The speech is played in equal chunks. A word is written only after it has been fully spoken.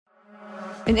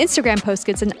An Instagram post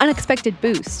gets an unexpected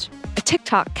boost. A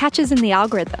TikTok catches in the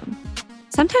algorithm.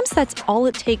 Sometimes that's all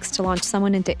it takes to launch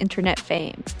someone into internet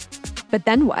fame. But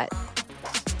then what?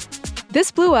 This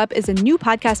Blew Up is a new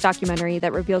podcast documentary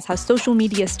that reveals how social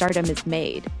media stardom is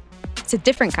made. It's a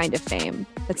different kind of fame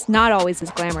that's not always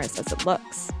as glamorous as it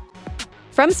looks.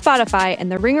 From Spotify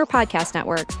and the Ringer Podcast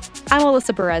Network, I'm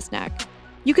Alyssa Bereznek.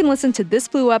 You can listen to This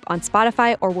Blew Up on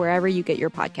Spotify or wherever you get your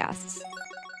podcasts.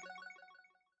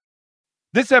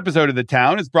 This episode of The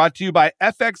Town is brought to you by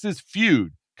FX's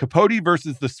Feud, Capote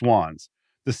versus the Swans.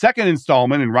 The second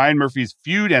installment in Ryan Murphy's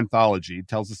Feud anthology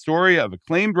tells the story of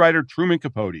acclaimed writer Truman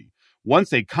Capote,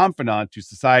 once a confidant to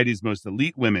society's most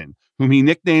elite women, whom he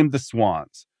nicknamed the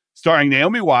Swans. Starring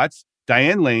Naomi Watts,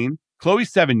 Diane Lane, Chloe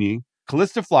Sevigny,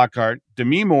 Callista Flockhart,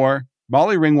 Demi Moore,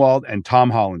 Molly Ringwald, and Tom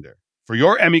Hollander. For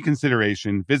your Emmy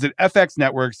consideration, visit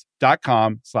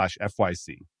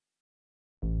fxnetworks.com/FYC.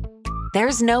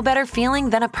 There's no better feeling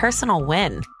than a personal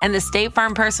win, and the State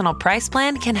Farm Personal Price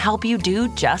Plan can help you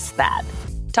do just that.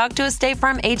 Talk to a State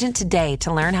Farm agent today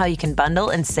to learn how you can bundle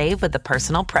and save with the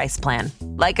Personal Price Plan.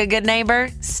 Like a good neighbor,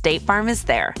 State Farm is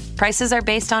there. Prices are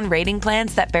based on rating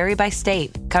plans that vary by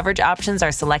state. Coverage options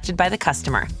are selected by the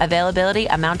customer. Availability,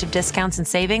 amount of discounts and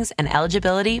savings, and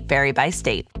eligibility vary by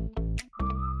state.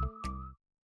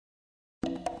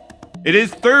 It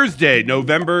is Thursday,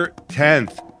 November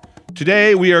 10th.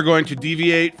 Today, we are going to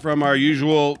deviate from our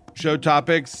usual show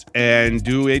topics and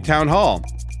do a town hall.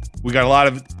 We got a lot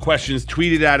of questions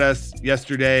tweeted at us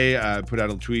yesterday. I put out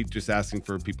a tweet just asking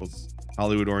for people's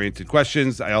Hollywood-oriented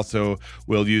questions. I also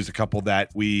will use a couple that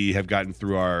we have gotten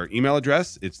through our email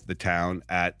address. It's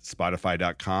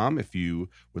thetown@spotify.com. If you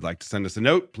would like to send us a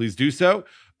note, please do so.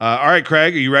 All right,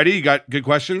 Craig, are you ready? You got good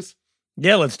questions?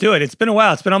 Yeah, let's do it. It's been a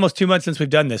while. It's been almost 2 months since we've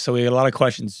done this, so we got a lot of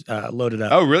questions loaded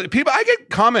up. Oh, really? I get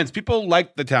comments. People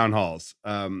like the town halls.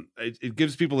 It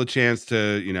gives people a chance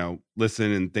to,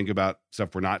 listen and think about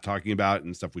stuff we're not talking about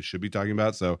and stuff we should be talking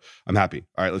about. So I'm happy.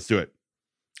 All right, let's do it.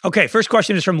 Okay, first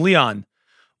question is from Leon.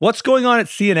 What's going on at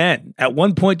CNN? At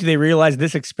one point, do they realize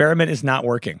this experiment is not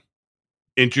working?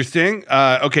 Interesting.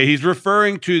 Okay, he's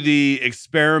referring to the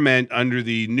experiment under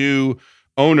the new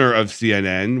owner of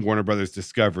CNN, Warner Brothers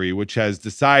Discovery, which has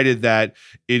decided that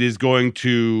it is going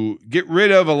to get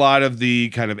rid of a lot of the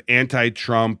kind of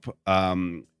anti-Trump,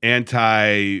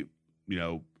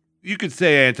 you could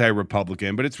say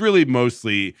anti-Republican, but it's really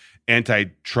mostly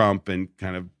anti-Trump and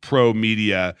kind of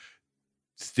pro-media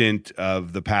stint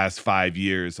of the past 5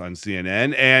 years on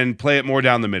CNN and play it more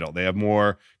down the middle. They have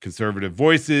more conservative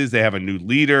voices. They have a new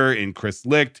leader in Chris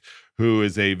Licht, who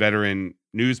is a veteran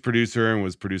news producer and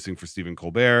was producing for Stephen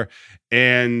Colbert.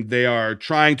 And they are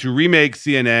trying to remake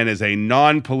CNN as a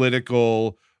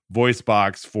non-political voice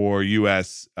box for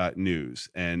U.S. news.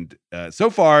 And so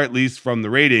far, at least from the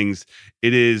ratings,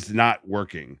 it is not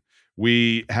working.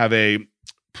 We have a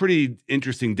pretty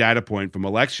interesting data point from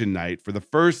election night. For the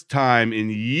first time in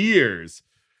years,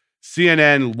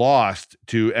 CNN lost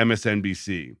to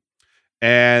MSNBC.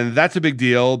 And that's a big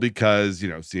deal because,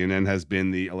 CNN has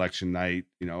been the election night,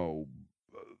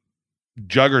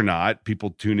 juggernaut. People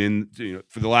tune in,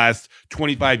 for the last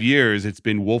 25 years, it's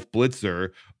been Wolf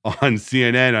Blitzer on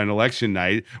CNN on election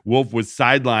night. Wolf was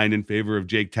sidelined in favor of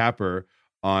Jake Tapper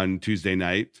on Tuesday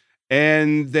night,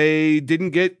 and they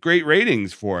didn't get great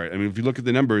ratings for it. I mean, if you look at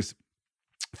the numbers,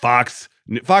 Fox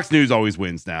News always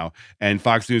wins now, and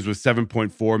Fox News was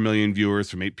 7.4 million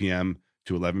viewers from 8 p.m.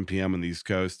 to 11 p.m. on the East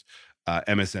Coast.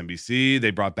 MSNBC, they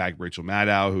brought back Rachel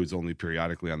Maddow, who's only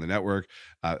periodically on the network,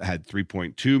 had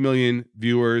 3.2 million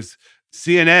viewers.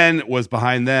 CNN was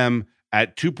behind them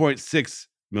at 2.6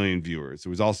 million viewers. It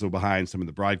was also behind some of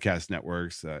the broadcast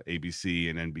networks, ABC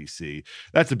and NBC.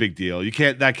 That's a big deal.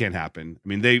 That can't happen. I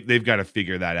mean, they've got to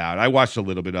figure that out. I watched a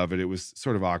little bit of it. It was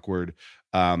sort of awkward.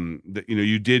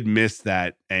 You did miss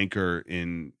that anchor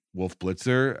in Wolf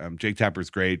Blitzer. Jake Tapper's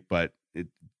great, but it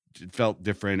felt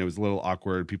different. It was a little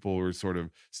awkward. People were sort of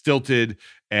stilted,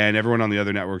 and everyone on the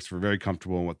other networks were very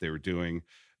comfortable in what they were doing.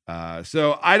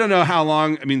 So I don't know how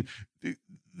long. I mean,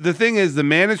 the thing is, the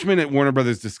management at Warner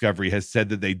Brothers Discovery has said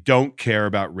that they don't care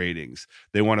about ratings.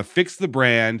 They want to fix the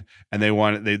brand, and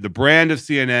the brand of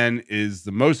CNN is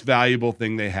the most valuable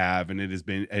thing they have, and it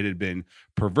had been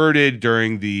perverted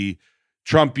during the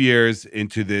Trump years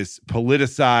into this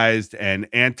politicized and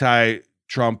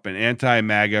anti-Trump and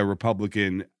anti-MAGA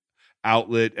Republican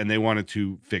outlet, and they wanted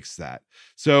to fix that.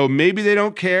 So maybe they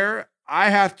don't care.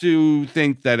 I have to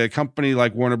think that a company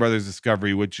like Warner Brothers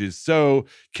Discovery, which is so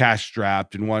cash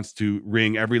strapped and wants to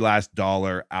wring every last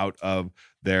dollar out of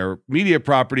their media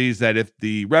properties, that if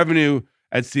the revenue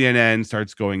at CNN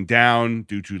starts going down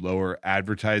due to lower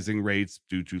advertising rates,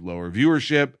 due to lower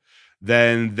viewership,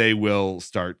 then they will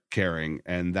start caring.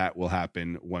 And that will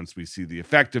happen once we see the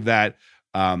effect of that.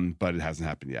 But it hasn't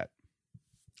happened yet.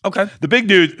 Okay. The big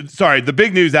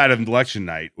news out of election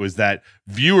night was that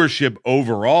viewership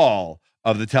overall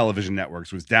of the television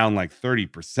networks was down like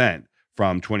 30%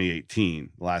 from 2018,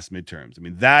 the last midterms. I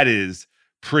mean, that is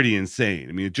pretty insane.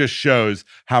 I mean, it just shows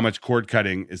how much cord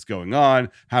cutting is going on,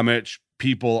 how much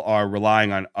people are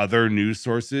relying on other news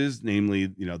sources, namely,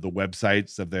 the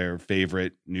websites of their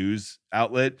favorite news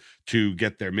outlet to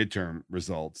get their midterm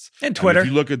results. And Twitter. If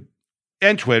you look at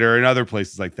Twitter and other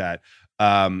places like that.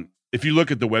 If you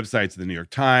look at the websites of the New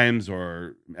York Times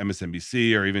or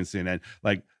MSNBC or even CNN,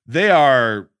 like they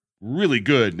are really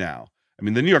good now. I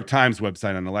mean, the New York Times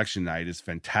website on election night is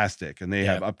fantastic, and they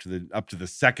have up to the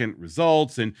second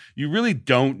results. And you really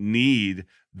don't need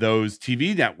those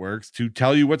TV networks to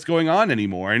tell you what's going on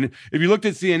anymore. And if you looked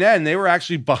at CNN, they were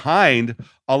actually behind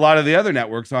a lot of the other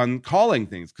networks on calling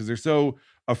things because they're so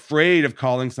afraid of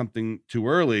calling something too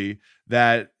early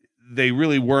that they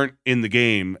really weren't in the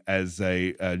game as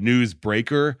a news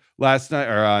breaker last night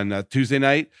or on Tuesday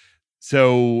night.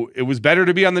 So it was better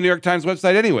to be on the New York Times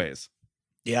website anyways.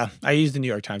 Yeah, I use the New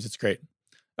York Times. It's great.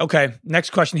 Okay, next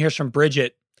question here is from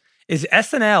Bridget. Is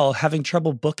SNL having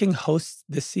trouble booking hosts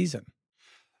this season?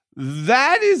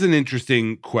 That is an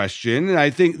interesting question. And I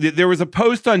think there was a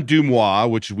post on Dumois,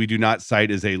 which we do not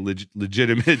cite as a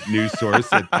legitimate news source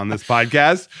on this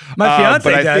podcast. My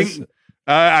fiance does. Think,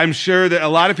 I'm sure that a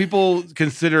lot of people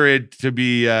consider it to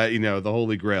be, the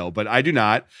holy grail, but I do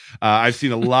not. I've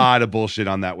seen a lot of bullshit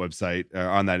on that website,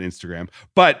 on that Instagram.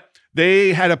 But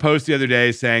they had a post the other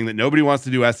day saying that nobody wants to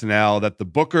do SNL, that the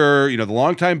booker, the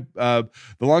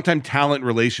longtime talent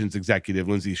relations executive,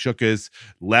 Lindsay Shookus,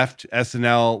 left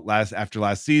SNL after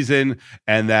last season,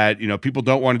 and that, people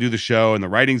don't want to do the show and the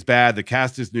writing's bad, the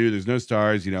cast is new, there's no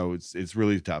stars, it's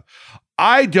really tough.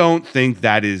 I don't think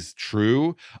that is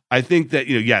true. I think that,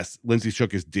 yes, Lindsay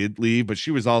Shookus did leave, but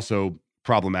she was also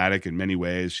problematic in many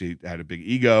ways. She had a big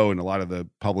ego, and a lot of the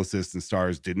publicists and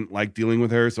stars didn't like dealing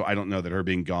with her. So I don't know that her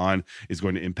being gone is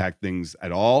going to impact things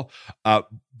at all.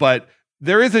 But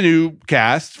there is a new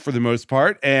cast for the most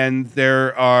part, and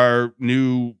there are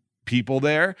new people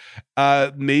there.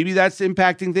 Maybe that's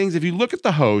impacting things. If you look at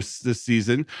the hosts this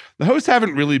season, the hosts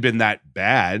haven't really been that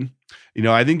bad.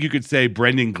 I think you could say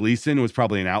Brendan Gleeson was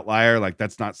probably an outlier. Like,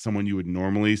 that's not someone you would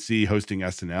normally see hosting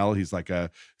SNL. He's like a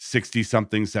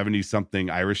 60-something, 70-something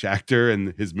Irish actor,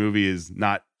 and his movie is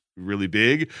not really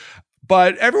big.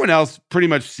 But everyone else pretty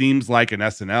much seems like an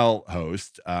SNL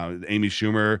host. Amy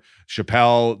Schumer,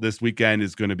 Chappelle this weekend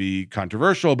is going to be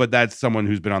controversial, but that's someone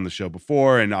who's been on the show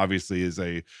before and obviously is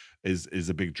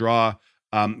a big draw.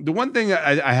 The one thing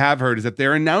I have heard is that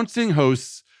they're announcing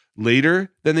hosts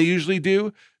later than they usually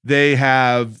do. They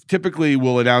typically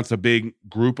will announce a big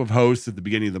group of hosts at the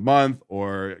beginning of the month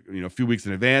or, a few weeks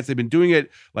in advance. They've been doing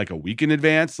it like a week in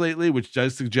advance lately, which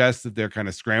does suggest that they're kind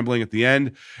of scrambling at the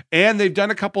end. And they've done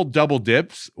a couple double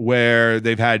dips where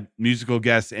they've had musical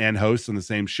guests and hosts on the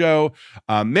same show.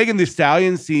 Megan Thee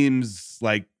Stallion seems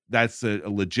like that's a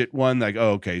legit one. Like,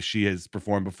 oh, okay, she has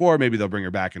performed before. Maybe they'll bring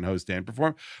her back and host and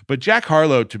perform. But Jack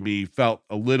Harlow, to me, felt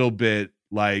a little bit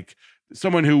like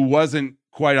someone who wasn't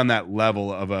quite on that level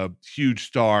of a huge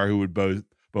star who would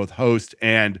both host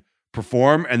and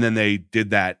perform. And then they did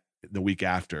that the week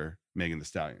after Megan Thee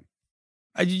Stallion.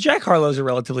 Jack Harlow's a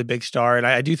relatively big star, and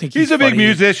I do think he's a big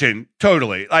musician.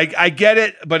 Totally. Like, I get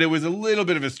it, but it was a little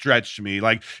bit of a stretch to me.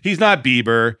 Like, he's not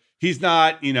Bieber. He's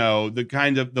not, the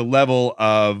kind of the level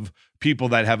of people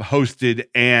that have hosted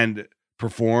and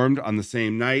performed on the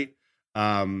same night.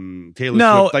 Taylor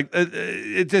Swift, like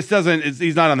it just doesn't.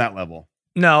 He's not on that level.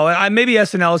 No, maybe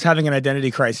SNL is having an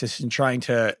identity crisis and trying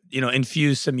to,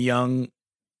 infuse some young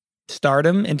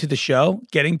stardom into the show,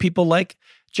 getting people like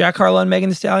Jack Harlow and Megan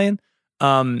Thee Stallion.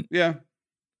 Yeah,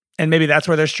 and maybe that's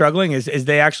where they're struggling is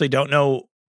they actually don't know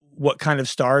what kind of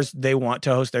stars they want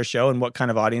to host their show and what kind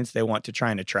of audience they want to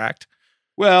try and attract.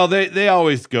 Well, they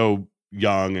always go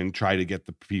young and try to get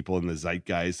the people in the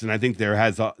zeitgeist, and I think there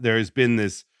has been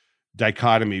this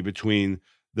dichotomy between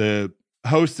the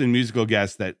hosts and musical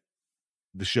guests that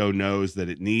the show knows that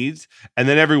it needs, and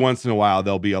then every once in a while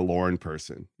there'll be a Lauren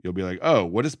person. You'll be like, oh,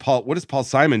 what is Paul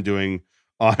Simon doing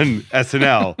on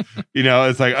SNL?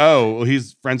 It's like, oh, well,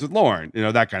 he's friends with Lauren,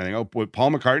 that kind of thing. Oh,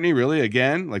 Paul McCartney, really,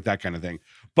 again? Like that kind of thing.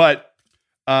 But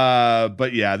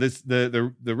But yeah,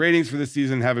 the ratings for this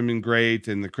season haven't been great,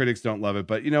 and the critics don't love it.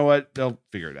 But you know what? They'll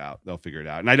figure it out.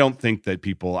 And I don't think that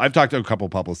I've talked to a couple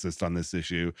publicists on this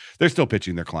issue. They're still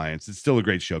pitching their clients. It's still a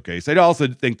great showcase. I also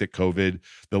think that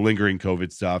the lingering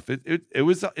COVID stuff,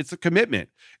 it's a commitment.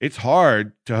 It's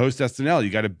hard to host SNL. You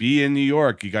got to be in New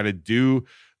York. You got to do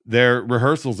their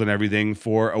rehearsals and everything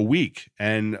for a week.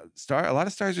 And a lot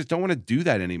of stars just don't want to do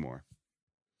that anymore.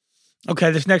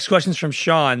 Okay, this next question is from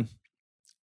Sean.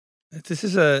 This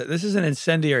is an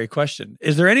incendiary question.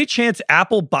 Is there any chance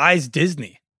Apple buys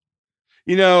Disney?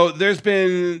 There's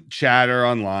been chatter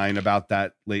online about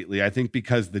that lately. I think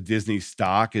because the Disney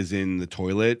stock is in the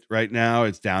toilet right now,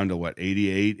 it's down to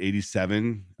 88,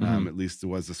 87, at least it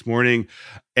was this morning.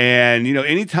 And,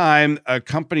 anytime a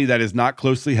company that is not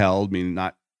closely held, meaning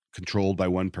not controlled by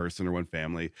one person or one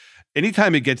family,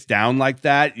 anytime it gets down like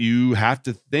that, you have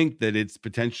to think that it's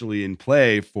potentially in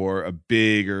play for a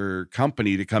bigger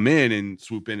company to come in and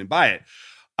swoop in and buy it.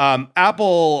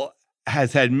 Apple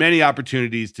has had many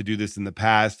opportunities to do this in the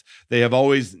past. They have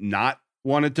always not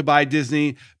wanted to buy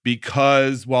Disney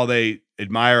because while they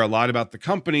admire a lot about the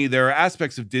company, there are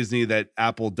aspects of Disney that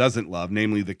Apple doesn't love,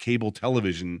 namely the cable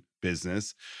television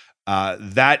business.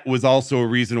 That was also a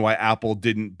reason why Apple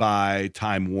didn't buy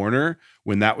Time Warner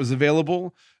when that was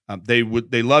available. They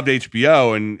loved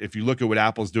HBO, and if you look at what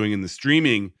Apple's doing in the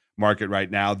streaming market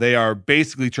right now, they are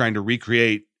basically trying to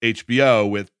recreate HBO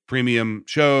with premium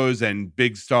shows and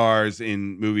big stars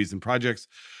in movies and projects.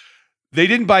 They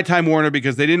didn't buy Time Warner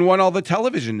because they didn't want all the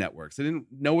television networks. They didn't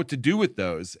know what to do with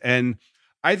those. And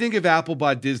I think if Apple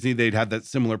bought Disney, they'd have that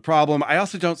similar problem. I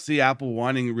also don't see Apple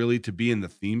wanting really to be in the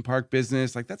theme park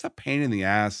business. Like, that's a pain in the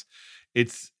ass.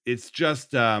 It's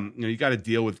just, you got to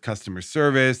deal with customer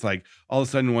service. Like, all of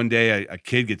a sudden one day a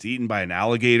kid gets eaten by an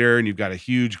alligator and you've got a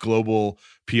huge global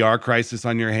PR crisis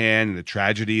on your hand and a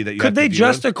tragedy that you Could they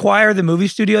just acquire the movie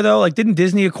studio though? Like, didn't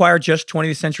Disney acquire just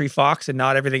 20th Century Fox and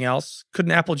not everything else?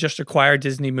 Couldn't Apple just acquire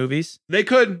Disney movies? They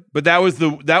could, but that was the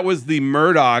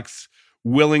Murdochs'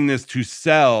 willingness to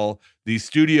sell the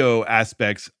studio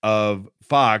aspects of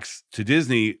Fox to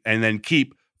Disney and then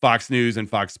keep Fox News and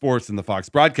Fox Sports and the Fox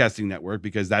Broadcasting Network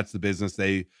because that's the business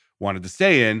they wanted to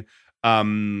stay in.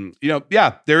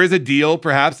 There is a deal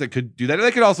perhaps that could do that.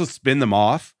 They could also spin them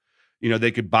off.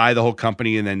 They could buy the whole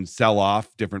company and then sell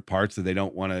off different parts that they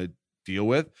don't want to deal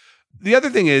with. The other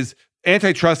thing is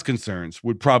antitrust concerns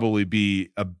would probably be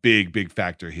a big, big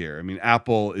factor here. I mean,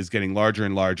 Apple is getting larger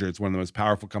and larger. It's one of the most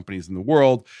powerful companies in the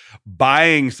world.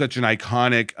 Buying such an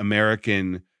iconic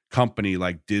American company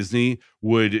like Disney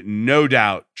would no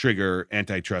doubt trigger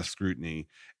antitrust scrutiny.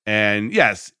 And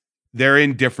yes, they're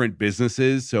in different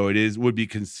businesses, so would be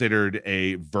considered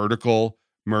a vertical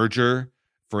merger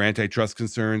for antitrust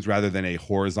concerns rather than a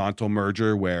horizontal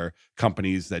merger where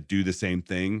companies that do the same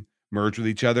thing merge with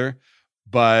each other.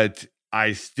 But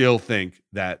I still think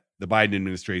that the Biden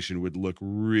administration would look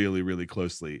really, really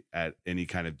closely at any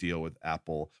kind of deal with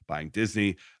Apple buying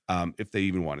Disney, if they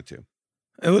even wanted to.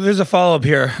 There's a follow-up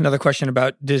here. Another question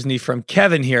about Disney from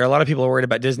Kevin here. A lot of people are worried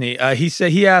about Disney.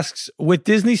 He asks, with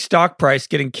Disney's stock price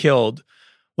getting killed,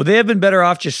 would they have been better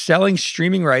off just selling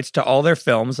streaming rights to all their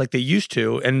films like they used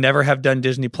to and never have done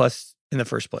Disney Plus in the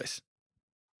first place?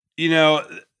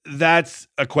 That's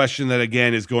a question that,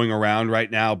 again, is going around right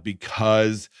now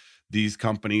because these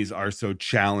companies are so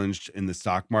challenged in the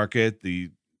stock market. The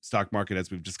stock market,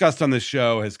 as we've discussed on this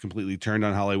show, has completely turned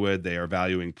on Hollywood. They are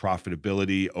valuing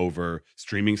profitability over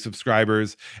streaming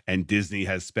subscribers. And Disney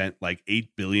has spent like $8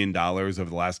 billion over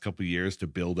the last couple of years to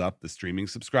build up the streaming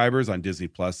subscribers on Disney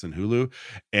Plus and Hulu.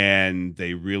 And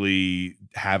they really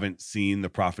haven't seen the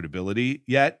profitability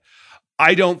yet.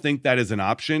 I don't think that is an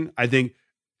option. I think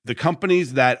the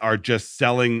companies that are just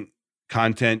selling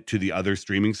content to the other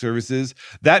streaming services,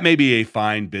 that may be a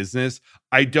fine business.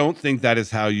 I don't think that is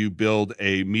how you build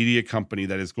a media company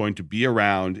that is going to be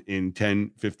around in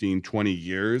 10, 15, 20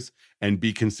 years and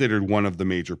be considered one of the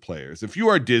major players. If you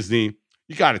are Disney,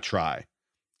 you got to try.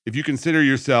 If you consider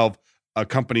yourself a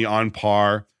company on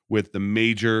par with the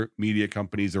major media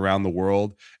companies around the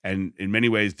world, and in many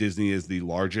ways, Disney is the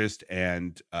largest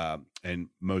and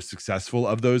most successful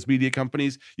of those media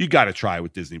companies, you got to try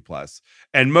with Disney Plus.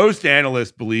 And most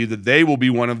analysts believe that they will be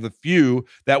one of the few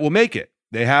that will make it.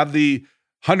 They have the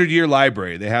 100-year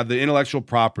library, they have the intellectual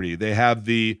property, they have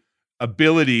the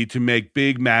ability to make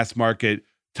big mass market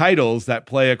titles that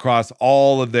play across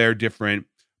all of their different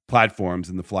platforms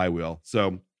in the flywheel.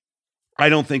 So I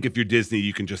don't think if you're Disney,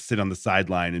 you can just sit on the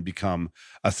sideline and become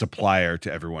a supplier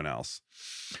to everyone else.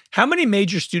 How many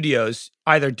major studios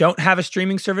either don't have a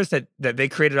streaming service that they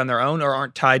created on their own or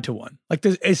aren't tied to one? Like,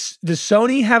 does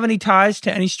Sony have any ties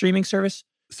to any streaming service?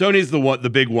 Sony's the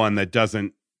big one that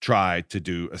doesn't try to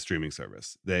do a streaming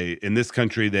service. They in this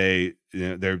country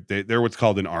they're what's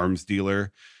called an arms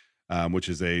dealer, which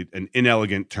is an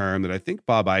inelegant term that I think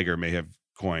Bob Iger may have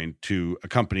coined to a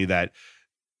company that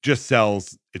just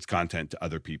sells its content to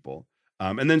other people.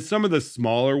 And then some of the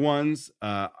smaller ones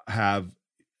have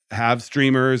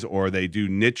streamers, or they do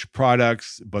niche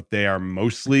products, but they are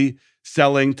mostly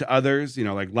selling to others.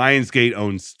 Like Lionsgate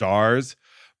owns Stars,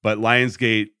 but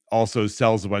Lionsgate also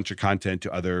sells a bunch of content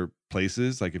to other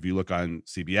places. Like if you look on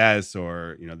CBS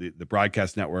or the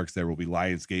broadcast networks, there will be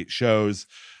Lionsgate shows.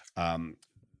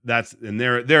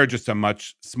 They're just a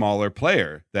much smaller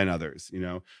player than others.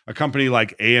 A company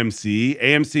like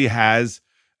AMC has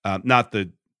not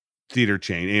the theater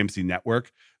chain, AMC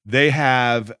Network. They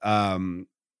have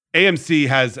AMC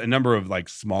has a number of like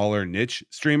smaller niche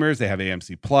streamers. They have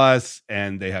AMC Plus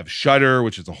and they have Shudder,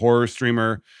 which is a horror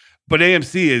streamer. But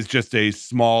AMC is just a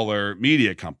smaller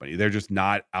media company. They're just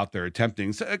not out there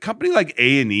attempting. So a company like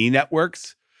A&E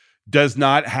Networks does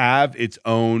not have its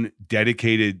own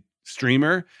dedicated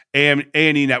streamer.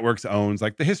 A&E Networks owns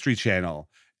like the History Channel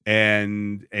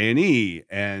and A&E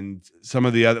and some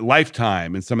of the other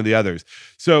Lifetime and some of the others.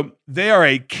 So they are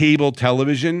a cable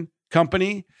television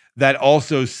company that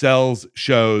also sells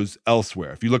shows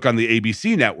elsewhere. If you look on the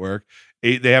ABC network,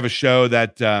 they have a show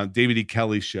that David E.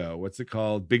 Kelly show. What's it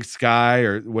called? Big Sky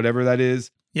or whatever that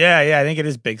is. Yeah, I think it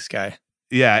is Big Sky.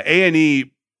 Yeah,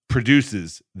 A&E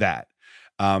produces that,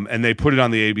 and they put it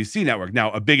on the ABC network. Now,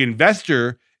 a big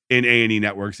investor in A&E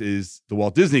Networks is the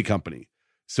Walt Disney Company.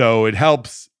 So it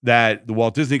helps that the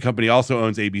Walt Disney Company also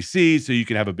owns ABC, so you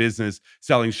can have a business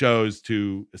selling shows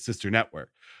to a sister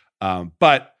network.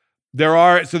 But there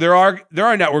are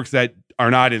networks that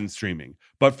are not in streaming.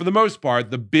 But for the most part,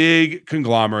 the big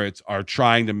conglomerates are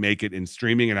trying to make it in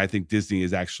streaming, and I think Disney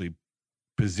is actually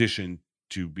positioned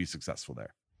to be successful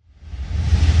there.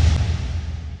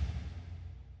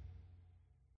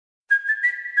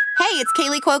 Hey, it's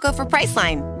Kaylee Cuoco for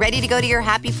Priceline. Ready to go to your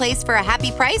happy place for a happy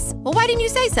price? Well, why didn't you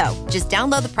say so? Just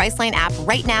download the Priceline app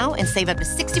right now and save up to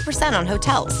 60% on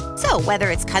hotels. So whether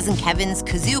it's Cousin Kevin's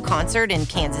Kazoo Concert in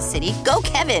Kansas City, go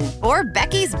Kevin, or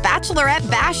Becky's Bachelorette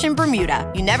Bash in Bermuda,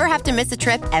 you never have to miss a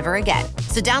trip ever again.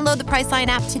 So download the Priceline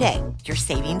app today. Your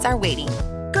savings are waiting.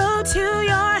 Go to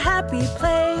your happy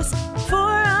place for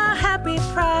a happy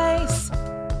price.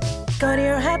 Go to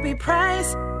your happy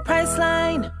price,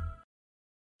 Priceline.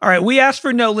 All right, we asked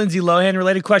for no Lindsay Lohan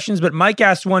related questions, but Mike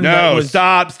asked one. No,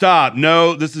 stop.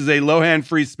 No, this is a Lohan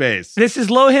free space. This is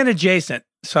Lohan adjacent,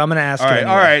 so I'm going to ask. All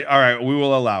right. We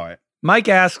will allow it. Mike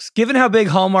asks, given how big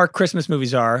Hallmark Christmas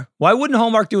movies are, why wouldn't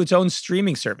Hallmark do its own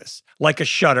streaming service, like a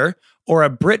Shudder or a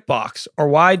BritBox, or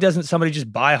why doesn't somebody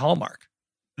just buy Hallmark?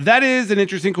 That is an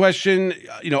interesting question.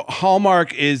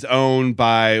 Hallmark is owned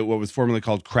by what was formerly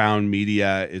called Crown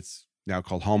Media. It's now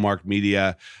called Hallmark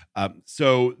Media.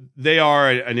 So they are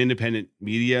an independent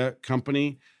media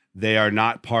company. They are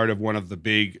not part of one of the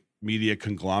big media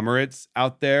conglomerates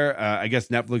out there. I guess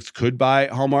Netflix could buy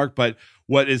Hallmark, but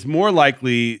what has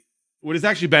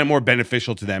actually been more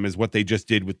beneficial to them is what they just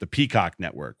did with the Peacock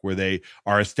network, where they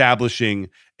are establishing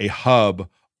a hub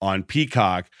on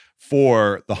Peacock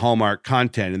for the Hallmark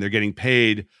content, and they're getting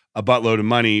paid a buttload of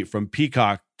money from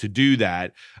Peacock to do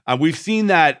that. We've seen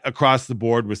that across the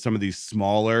board with some of these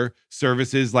smaller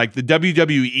services, like the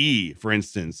WWE, for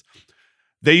instance.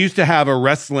 They used to have a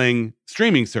wrestling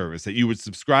streaming service that you would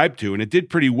subscribe to, and it did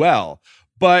pretty well.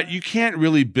 But you can't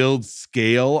really build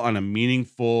scale in a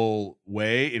meaningful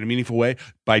way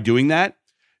by doing that.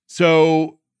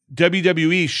 So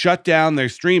WWE shut down their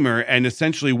streamer and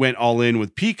essentially went all in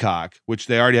with Peacock, which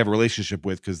they already have a relationship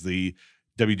with because the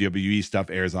WWE stuff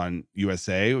airs on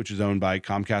USA, which is owned by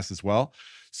Comcast as well.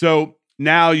 So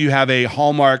now you have a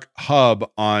Hallmark hub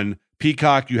on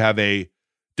Peacock. You have a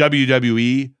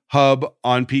WWE hub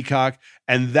on Peacock.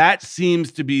 And that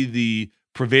seems to be the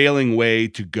prevailing way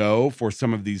to go for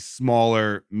some of these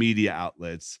smaller media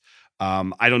outlets.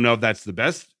 I don't know if that's the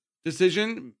best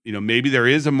decision. Maybe there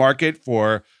is a market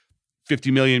for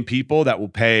 50 million people that will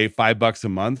pay $5 a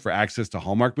month for access to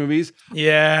Hallmark movies.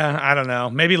 Yeah, I don't know.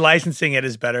 Maybe licensing it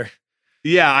is better.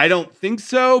 Yeah, I don't think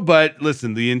so. But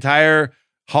listen, the entire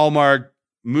Hallmark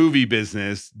movie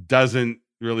business doesn't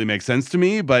really make sense to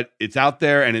me, but it's out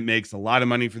there and it makes a lot of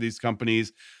money for these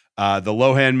companies. The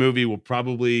Lohan movie will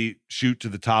probably shoot to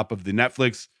the top of the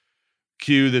Netflix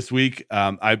queue this week.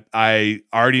 I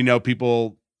already know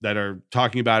people that are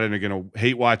talking about it and are going to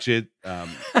hate watch it.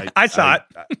 I saw it.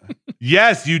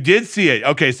 Yes, you did see it.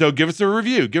 Okay, so give us a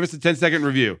review. Give us a 10-second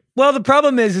review. Well, the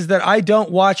problem is that I don't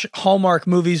watch Hallmark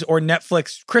movies or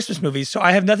Netflix Christmas movies, so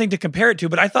I have nothing to compare it to,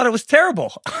 but I thought it was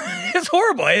terrible. It's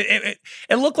horrible. It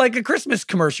looked like a Christmas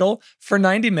commercial for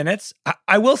 90 minutes.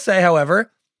 I will say,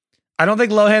 however, I don't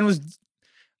think Lohan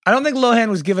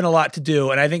was given a lot to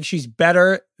do, and I think she's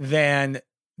better than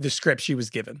the script she was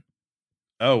given.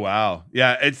 Oh, wow.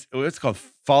 Yeah, it's called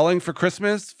Falling for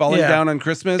Christmas, Falling Down on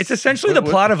Christmas. It's essentially the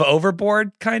plot of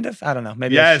Overboard, kind of. I don't know.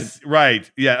 Maybe. Yes, right.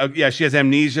 Yeah, yeah. She has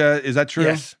amnesia. Is that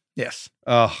true? Yes.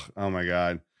 Oh my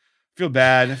God. I feel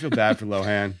bad for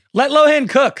Lohan. Let Lohan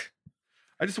cook.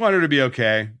 I just want her to be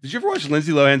okay. Did you ever watch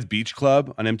Lindsay Lohan's Beach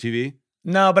Club on MTV?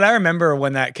 No, but I remember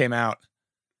when that came out.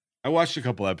 I watched a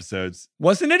couple episodes.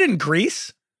 Wasn't it in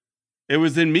Greece? It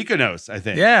was in Mykonos, I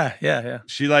think. Yeah.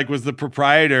 She was the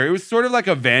proprietor. It was sort of like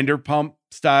a Vanderpump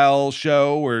style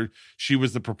show where she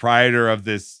was the proprietor of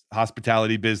this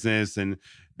hospitality business, and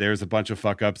there's a bunch of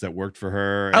fuck ups that worked for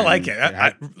her. I like it.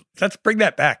 Let's bring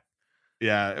that back.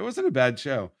 Yeah, it wasn't a bad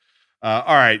show. All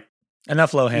right.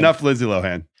 Enough Lohan. Enough Lindsay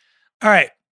Lohan. All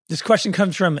right. This question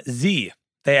comes from Z.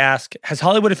 They ask, has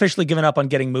Hollywood officially given up on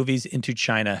getting movies into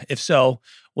China? If so,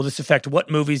 will this affect what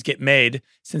movies get made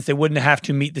since they wouldn't have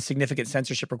to meet the significant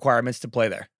censorship requirements to play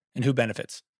there? And who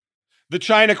benefits? The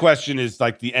China question is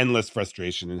like the endless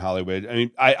frustration in Hollywood. I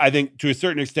mean, I think to a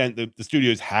certain extent, the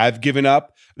studios have given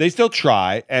up. They still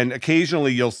try, and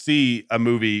occasionally you'll see a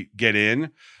movie get in.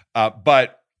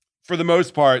 But for the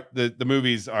most part, the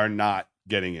movies are not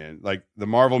getting in. Like the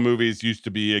Marvel movies used to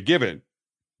be a given,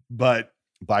 but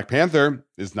Black Panther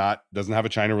doesn't have a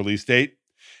China release date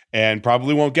and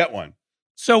probably won't get one.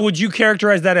 So would you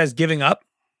characterize that as giving up?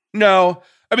 No.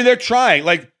 I mean, they're trying.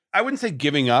 Like, I wouldn't say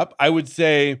giving up. I would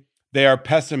say they are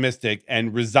pessimistic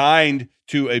and resigned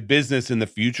to a business in the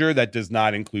future that does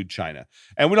not include China.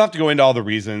 And we don't have to go into all the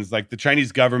reasons. Like the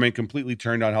Chinese government completely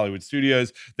turned on Hollywood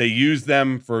studios. They used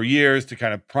them for years to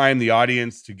kind of prime the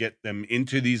audience to get them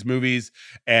into these movies.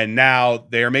 And now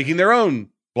they are making their own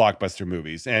blockbuster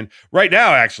movies. And right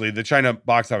now, actually, the China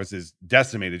box office is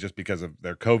decimated just because of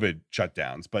their COVID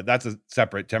shutdowns. But that's a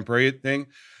separate temporary thing.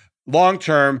 Long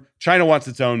term, China wants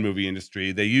its own movie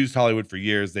industry. They used Hollywood for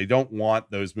years. They don't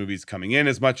want those movies coming in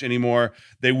as much anymore.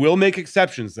 They will make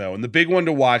exceptions, though. And the big one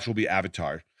to watch will be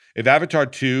Avatar. If Avatar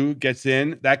 2 gets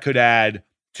in, that could add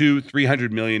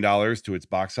 $200-300 million to its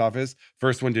box office.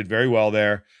 First one did very well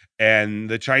there. And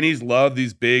the Chinese love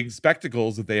these big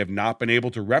spectacles that they have not been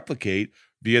able to replicate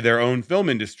via their own film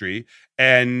industry.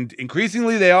 And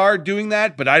increasingly they are doing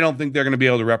that, but I don't think they're going to be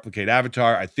able to replicate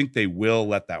Avatar. I think they will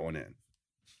let that one in.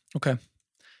 Okay.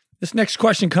 This next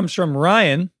question comes from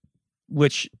Ryan,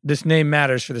 which this name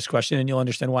matters for this question, and you'll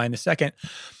understand why in a second.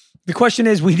 The question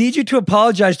is, we need you to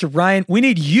apologize to Ryan. We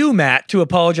need you, Matt, to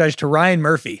apologize to Ryan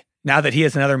Murphy now that he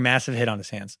has another massive hit on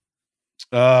his hands.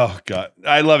 Oh, God.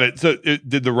 I love it. So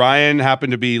did the Ryan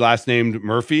happen to be last named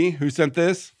Murphy who sent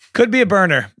this? Could be a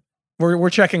burner.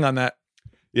 We're checking on that.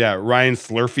 Yeah, Ryan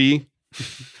Slurpee.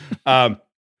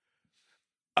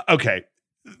 Okay.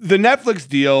 The Netflix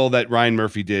deal that Ryan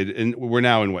Murphy did, and we're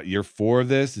now in year 4 of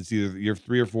this? It's either year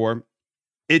 3 or 4.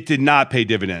 It did not pay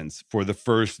dividends for the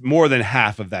first more than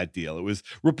half of that deal. It was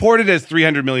reported as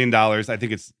 $300 million. I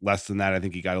think it's less than that. I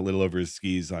think he got a little over his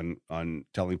skis on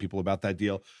telling people about that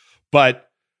deal. But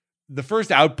the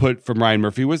first output from Ryan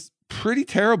Murphy was pretty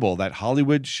terrible. That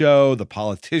Hollywood show, The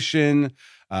Politician,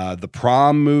 the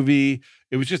Prom movie.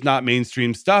 It was just not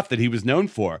mainstream stuff that he was known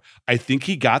for. I think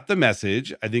he got the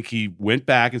message. I think he went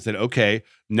back and said, okay,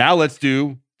 now let's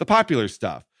do the popular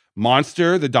stuff.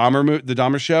 Monster, the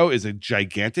Dahmer show, is a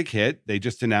gigantic hit. They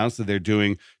just announced that they're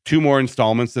doing 2 more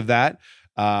installments of that.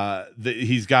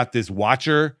 He's got this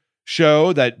Watcher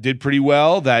show that did pretty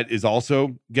well that is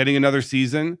also getting another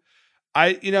season.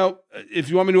 If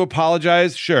you want me to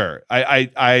apologize, sure.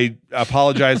 I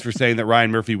apologize for saying that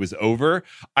Ryan Murphy was over.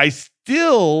 I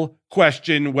still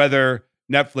question whether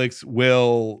Netflix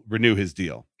will renew his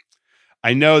deal.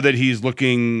 I know that he's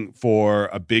looking for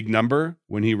a big number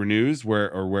when he renews,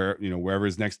 wherever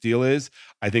his next deal is.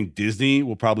 I think Disney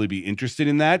will probably be interested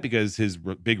in that because his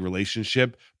big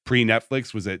relationship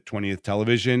pre-Netflix was at 20th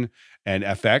Television and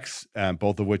FX,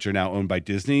 both of which are now owned by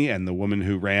Disney. And the woman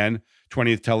who ran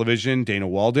 20th Television, Dana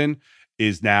Walden,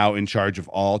 is now in charge of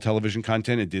all television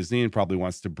content at Disney and probably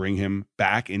wants to bring him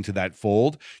back into that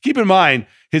fold. Keep in mind,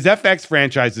 his FX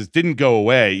franchises didn't go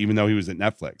away even though he was at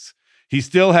Netflix. He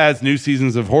still has new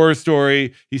seasons of Horror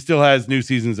Story. He still has new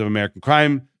seasons of American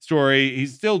Crime Story.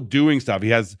 He's still doing stuff. He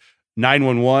has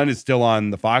 911 is still on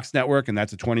the Fox network, and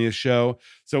that's a 20th show.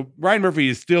 So Ryan Murphy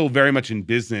is still very much in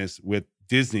business with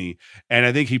Disney. And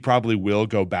I think he probably will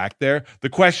go back there. The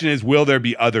question is, will there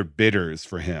be other bidders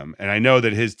for him? And I know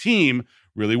that his team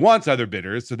really wants other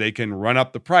bidders so they can run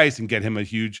up the price and get him a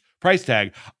huge price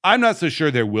tag. I'm not so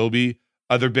sure there will be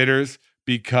other bidders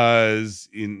because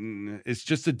it's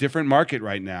just a different market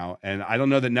right now. And I don't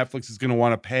know that Netflix is going to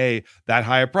want to pay that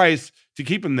high a price to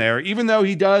keep him there, even though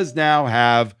he does now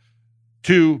have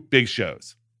 2 big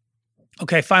shows.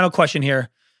 Okay, final question here.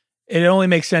 It only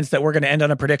makes sense that we're going to end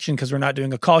on a prediction because we're not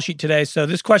doing a call sheet today. So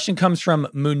this question comes from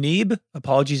Munib.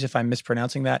 Apologies if I'm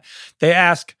mispronouncing that. They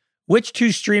ask, which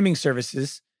 2 streaming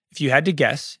services, if you had to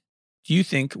guess, do you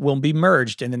think will be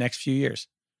merged in the next few years?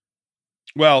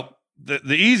 Well,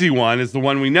 the easy one is the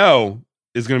one we know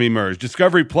is going to be merged.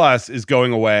 Discovery Plus is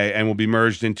going away and will be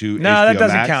merged into No, HBO that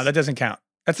doesn't Max. count. That doesn't count.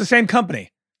 That's the same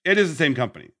company. It is the same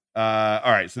company.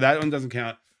 All right, so that one doesn't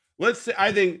count. Let's say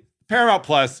I think Paramount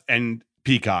Plus and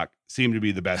Peacock seem to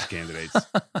be the best candidates.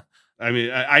 I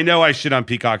mean, I know I shit on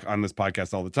Peacock on this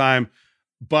podcast all the time,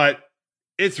 but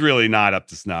it's really not up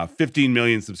to snuff. 15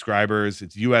 million subscribers.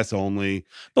 It's US only.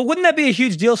 But wouldn't that be a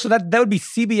huge deal? So that would be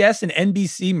CBS and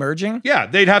NBC merging? Yeah,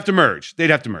 they'd have to merge.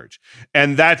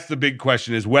 And that's the big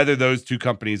question, is whether those 2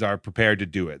 companies are prepared to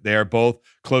do it. They are both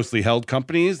closely held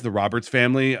companies. The Roberts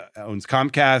family owns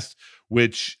Comcast,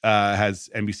 which has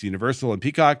NBC Universal and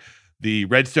Peacock. The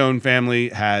Redstone family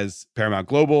has Paramount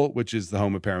Global, which is the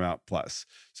home of Paramount Plus.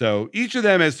 So each of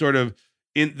them is sort of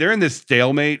they're in this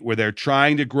stalemate where they're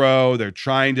trying to grow. They're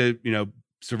trying to,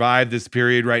 survive this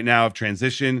period right now of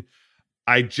transition.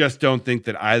 I just don't think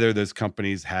that either of those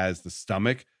companies has the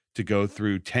stomach to go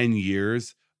through 10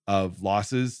 years of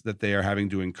losses that they are having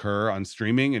to incur on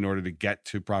streaming in order to get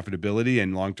to profitability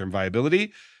and long-term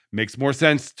viability. Makes more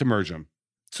sense to merge them.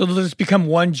 So they'll just become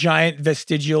one giant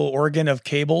vestigial organ of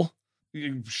cable?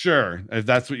 Sure, if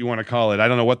that's what you want to call it. I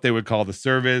don't know what they would call the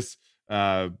service.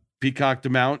 Peacock to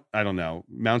mount. I don't know.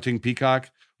 Mounting Peacock,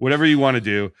 whatever you want to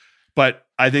do. But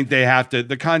I think they have to,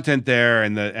 the content there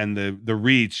and the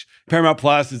reach. Paramount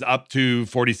Plus is up to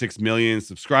 46 million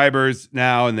subscribers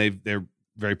now, and they're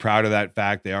very proud of that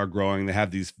fact. They are growing. They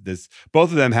have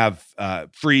both of them have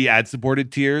free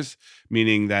ad-supported tiers,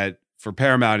 meaning that for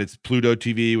Paramount, it's Pluto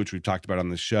TV, which we've talked about on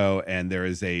the show, and there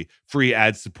is a free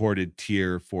ad-supported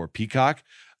tier for Peacock.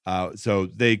 So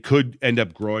they could end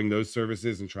up growing those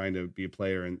services and trying to be a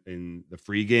player in the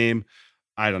free game.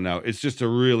 I don't know. It's just a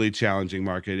really challenging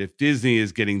market. If Disney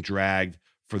is getting dragged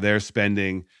for their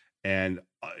spending and,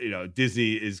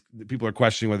 people are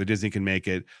questioning whether Disney can make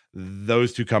it,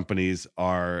 those 2 companies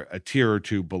are a tier or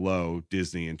 2 below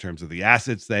Disney in terms of the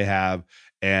assets they have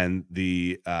and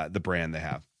the brand they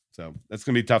have. So that's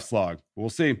going to be a tough slog. We'll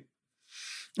see.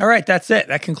 All right. That's it.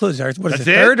 That concludes ours. What is That's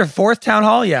it? it? 3rd or 4th town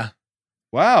hall? Yeah.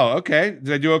 Wow. Okay.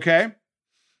 Did I do okay?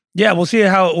 Yeah. We'll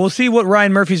see what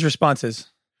Ryan Murphy's response is.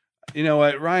 You know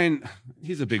what? Ryan,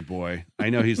 he's a big boy. I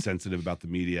know he's sensitive about the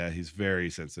media. He's very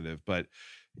sensitive, but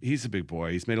he's a big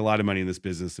boy. He's made a lot of money in this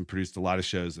business and produced a lot of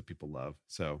shows that people love.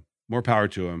 So more power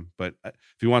to him. But if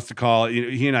he wants to call,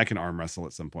 he and I can arm wrestle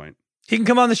at some point. He can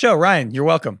come on the show. Ryan, you're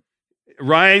welcome.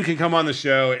 Ryan can come on the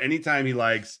show anytime he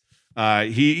likes.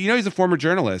 He's a former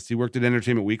journalist. He worked at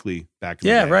Entertainment Weekly back in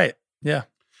the day. Right. Yeah.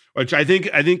 Which I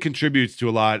think contributes to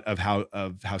a lot of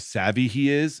how savvy he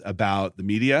is about the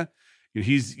media.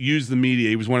 He's used the media.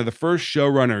 He was one of the first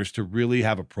showrunners to really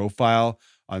have a profile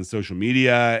on social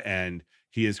media, and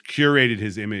he has curated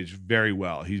his image very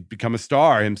well. He's become a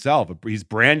star himself. He's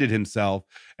branded himself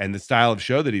and the style of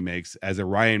show that he makes as a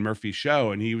Ryan Murphy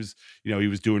show. And he was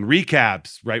doing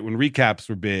recaps right when recaps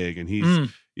were big. And he's,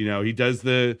 he does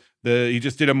he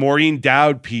just did a Maureen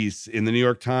Dowd piece in the New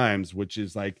York Times, which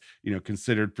is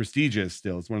considered prestigious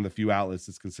still. It's one of the few outlets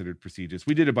that's considered prestigious.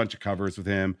 We did a bunch of covers with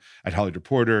him at Hollywood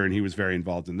Reporter, and he was very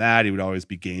involved in that. He would always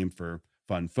be game for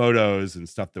fun photos and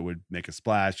stuff that would make a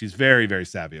splash. He's very, very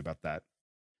savvy about that.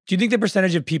 Do you think the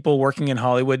percentage of people working in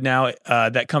Hollywood now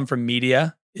that come from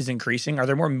media is increasing? Are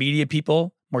there more media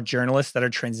people, more journalists that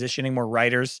are transitioning, more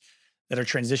writers that are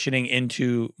transitioning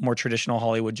into more traditional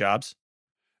Hollywood jobs?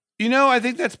 I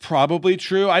think that's probably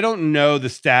true. I don't know the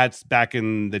stats back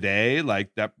in the day,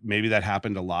 like that. Maybe that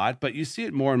happened a lot, but you see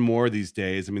it more and more these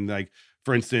days. I mean, like,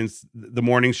 for instance, the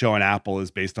morning show on Apple is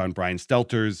based on Brian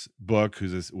Stelter's book, who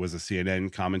was a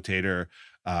CNN commentator.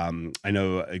 I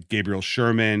know Gabriel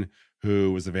Sherman,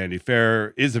 who is a Vanity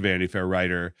Fair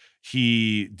writer.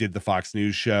 He did the Fox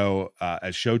News show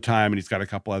at Showtime, and he's got a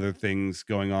couple other things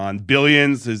going on.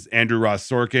 Billions is Andrew Ross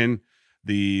Sorkin,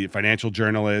 the financial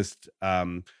journalist.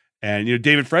 And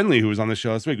David Friendly, who was on the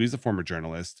show last week, he's a former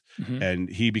journalist, and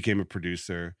he became a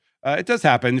producer. It does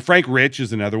happen. Frank Rich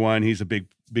is another one. He's a big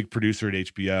producer at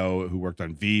HBO who worked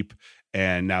on Veep.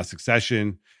 and now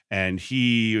Succession. And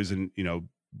he was an,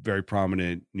 very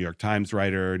prominent New York Times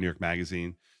writer, New York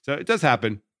Magazine. So it does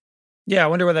happen. Yeah, I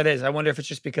wonder what that is. I wonder if it's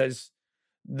just because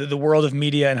the world of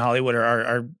media and Hollywood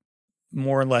are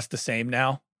more or less the same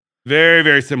now. Very,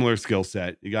 very similar skill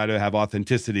set. You got to have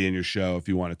authenticity in your show if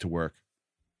you want it to work.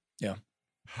 Yeah.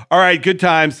 All right, good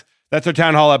times. That's our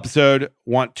town hall episode.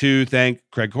 Want to thank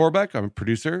Craig Horbeck. I'm a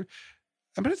producer.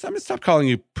 I'm gonna stop calling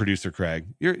you producer Craig.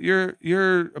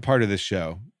 You're a part of this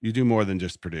show. You do more than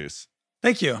just produce.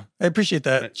 Thank you. I appreciate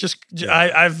that.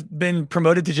 I've been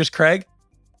promoted to just Craig.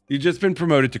 You've just been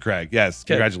promoted to Craig. Yes,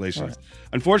 okay. Congratulations. Right.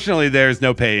 Unfortunately, there's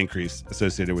no pay increase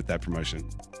associated with that promotion.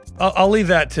 I'll leave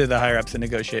that to the higher ups to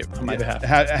negotiate on my behalf.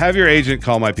 Have your agent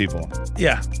call my people.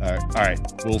 Yeah. All right.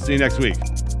 We'll see you next week.